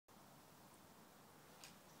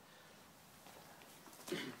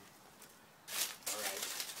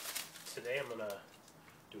today I'm going to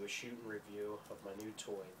do a shoot and review of my new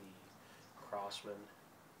toy, the Crosman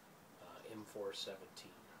M417.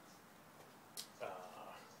 I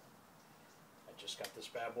just got this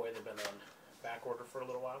bad boy. They've been on back order for a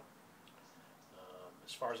little while.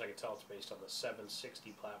 As far as I can tell, it's based on the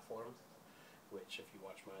 760 platform, which if you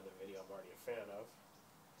watch my other video I'm already a fan of.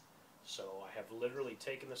 So I have literally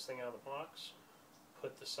taken this thing out of the box,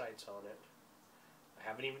 put the sights on it. I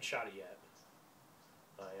haven't even shot it yet.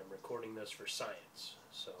 I am recording this for science,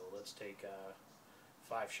 so let's take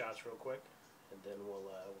 5 shots real quick, and then we'll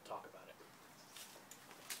talk about it.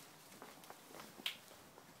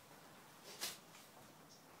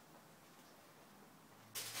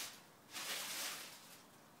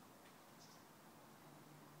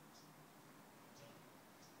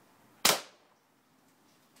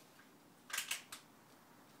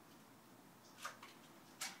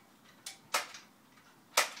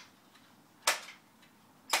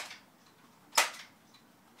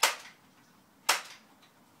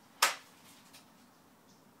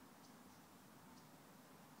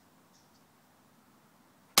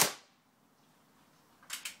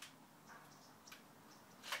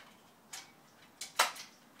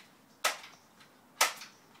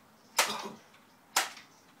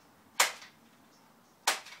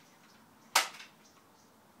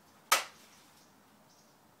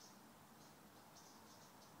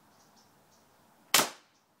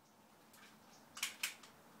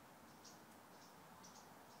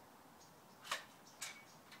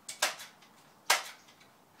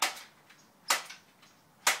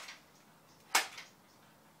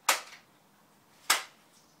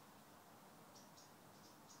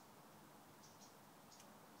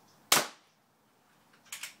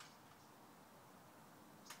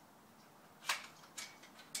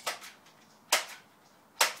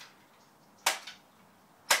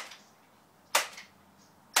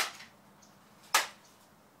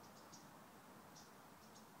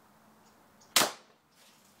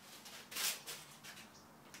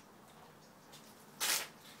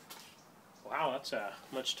 Wow, that's a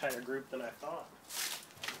much tighter group than I thought.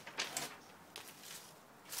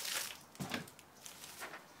 I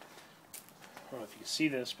don't know if you can see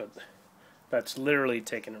this, but that's literally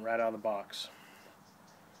taken it right out of the box.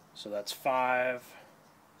 So that's 5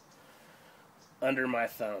 under my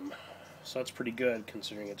thumb. So that's pretty good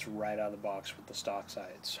considering it's right out of the box with the stock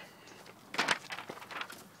sights.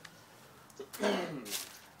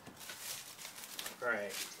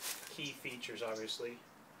 Alright, key features obviously.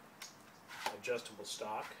 Adjustable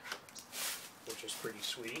stock, which is pretty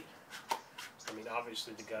sweet. I mean,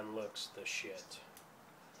 obviously the gun looks the shit.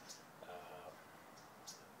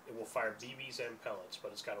 It will fire BBs and pellets,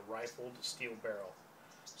 but it's got a rifled steel barrel,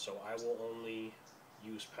 so I will only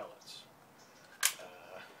use pellets.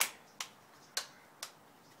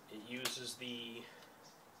 It uses the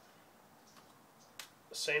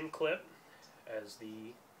same clip as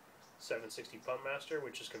the 760 Pump Master,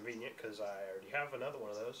 which is convenient because I already have another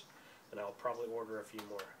one of those. And I'll probably order a few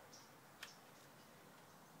more.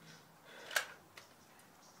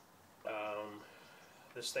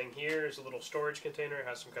 This thing here is a little storage container. It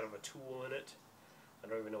has some kind of a tool in it. I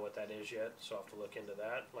don't even know what that is yet, so I'll have to look into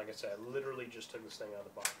that. Like I said, I literally just took this thing out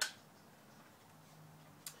of the box.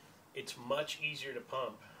 It's much easier to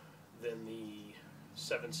pump than the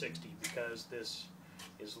 760 because this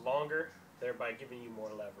is longer, thereby giving you more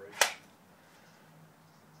leverage.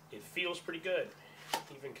 It feels pretty good.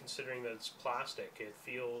 Even considering that it's plastic, it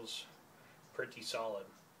feels pretty solid.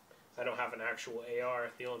 I don't have an actual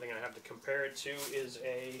AR. The only thing I have to compare it to is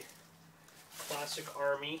a classic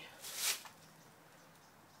Army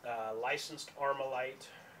licensed Armalite,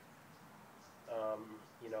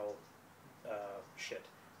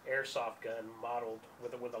 airsoft gun modeled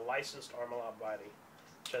with a licensed Armalite body,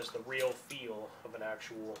 which has the real feel of an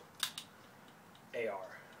actual AR.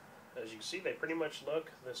 As you can see, they pretty much look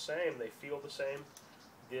the same. They feel the same.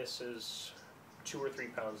 This is 2 or 3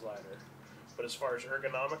 pounds lighter. But as far as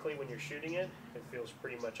ergonomically, when you're shooting it, it feels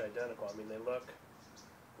pretty much identical. I mean, they look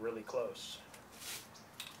really close.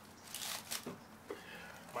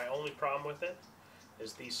 My only problem with it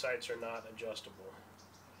is these sights are not adjustable.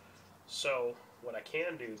 So what I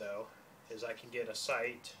can do, though, is I can get a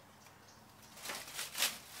sight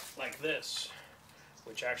like this,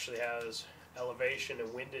 which actually has elevation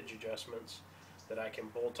and windage adjustments that I can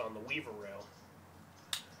bolt on the weaver rail.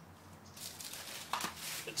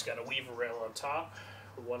 It's got a weaver rail on top,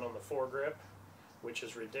 one on the foregrip, which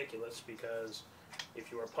is ridiculous because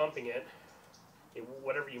if you were pumping it,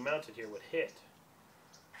 whatever you mounted here would hit.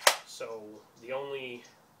 So the only,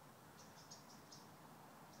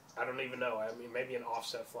 I don't even know, I mean maybe an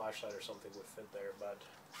offset flashlight or something would fit there, but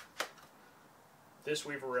This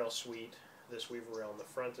weaver rail sweet. This weaver rail in the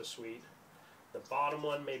front is sweet. The bottom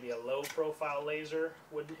one, maybe a low profile laser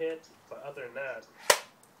wouldn't hit, but other than that,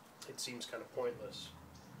 it seems kind of pointless.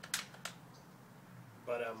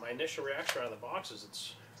 But my initial reaction out of the box is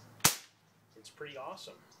it's pretty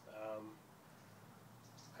awesome.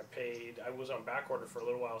 I was on back order for a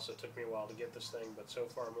little while, so it took me a while to get this thing, but so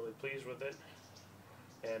far I'm really pleased with it.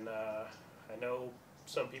 And I know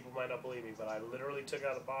some people might not believe me, but I literally took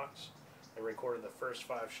out the box and recorded the first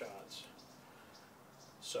 5 shots.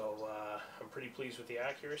 So I'm pretty pleased with the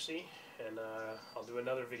accuracy, and I'll do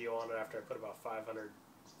another video on it after I put about 500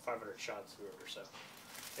 shots through it or so.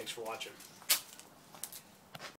 Thanks for watching.